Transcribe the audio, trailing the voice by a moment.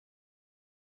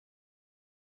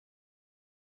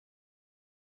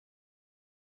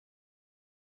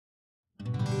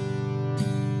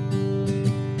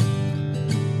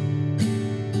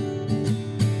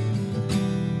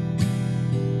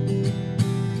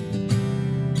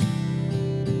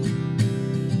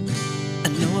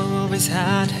always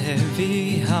had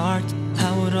heavy heart.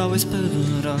 I would always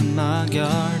put on my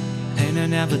guard, and I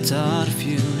never thought of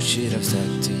you. Should have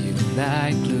stuck to you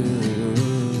like glue.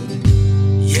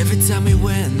 Every time we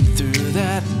went through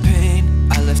that pain,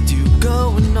 I left you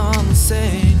going on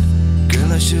insane.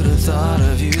 Girl, I should have thought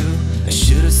of you. I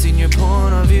should have seen your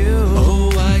point of view.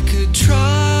 Oh, I could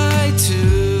try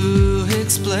to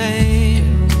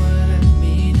explain.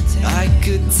 I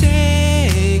could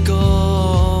take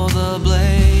all the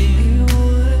blame.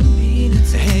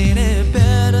 Ain't it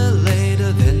better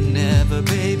later than never,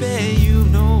 baby? You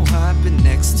know I've been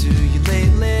next to you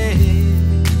lately.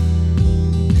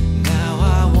 Now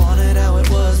I want it how it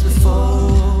was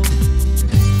before.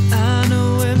 I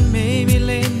know it may be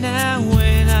late now,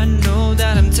 and I know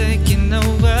that I'm taking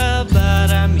over,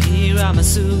 but I'm here, I'm a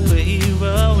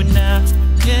superhero, and I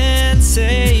can't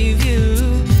save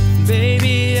you.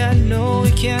 Baby, I know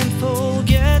we can't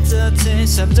forget the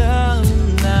things I've done.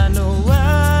 I know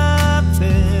I've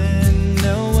been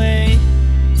away,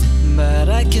 but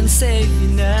I can save you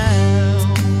now.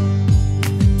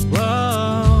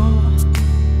 Whoa,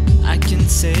 I can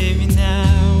save you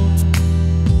now.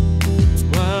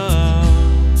 Whoa,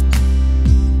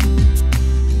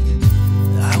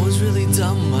 I was really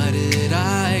dumb, why did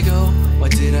I go? Why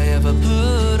did I ever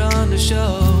put on the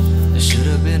show? I should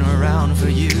have been around for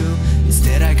you.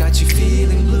 Instead I got you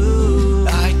feeling blue.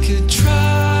 I could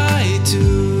try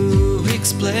to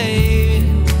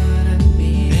explain,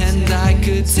 and I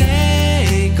could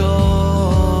take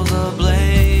all the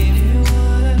blame.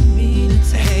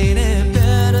 Ain't it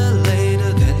better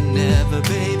later than never,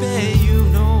 baby? You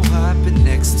know I've been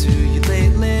next to you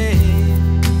lately.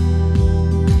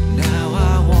 Now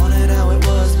I want it how it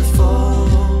was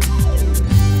before.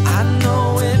 I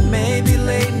know it may be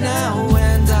late now,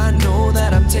 and I know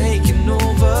that I'm taking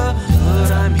over,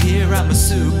 but I'm here, I'm a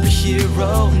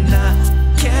superhero, and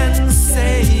I can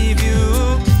save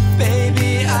you.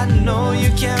 Baby, I know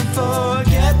you can't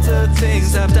forget the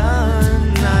things I've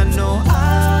done. I know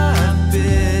I've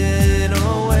been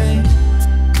away,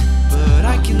 but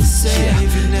I can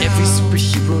save you now. Every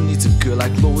superhero needs a girl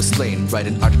like Lois Lane. Write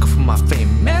an article for my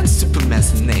fame. Man,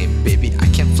 Superman's the name. Baby, I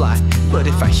can't fly, but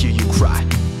if I hear you cry,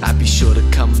 I'd be sure to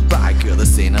come by. Girl,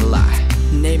 this ain't a lie.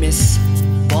 Name is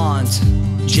Bond,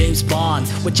 James Bond.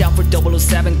 Watch out for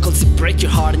 007, cause it break your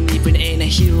heart. And even ain't a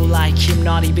hero like him,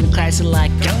 not even crazy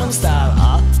like Gangnam Style.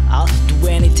 I'll do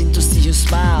anything to see you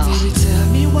smile. Baby, tell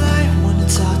me why I wanna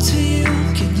talk to you.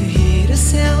 Can you hear the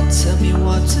sound? Tell me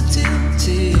what to do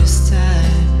this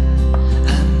time.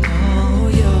 I know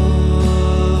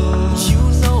you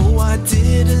know I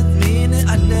didn't mean it.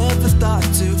 I never thought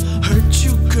to hurt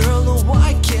you, girl. Oh,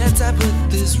 why can't I put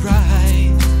this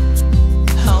right?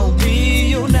 I'll be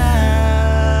you now.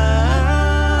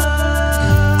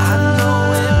 I know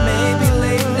it may be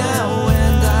late now,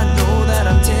 and I know that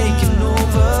I'm taking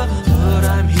over, but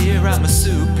I'm here, I'm a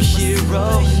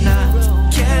superhero, and I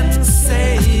can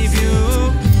save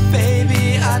you.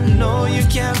 Baby, I know you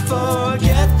can't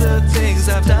forget the things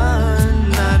I've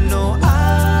done. I know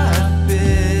I've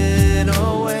been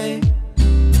away,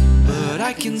 but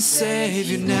I can save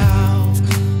you now.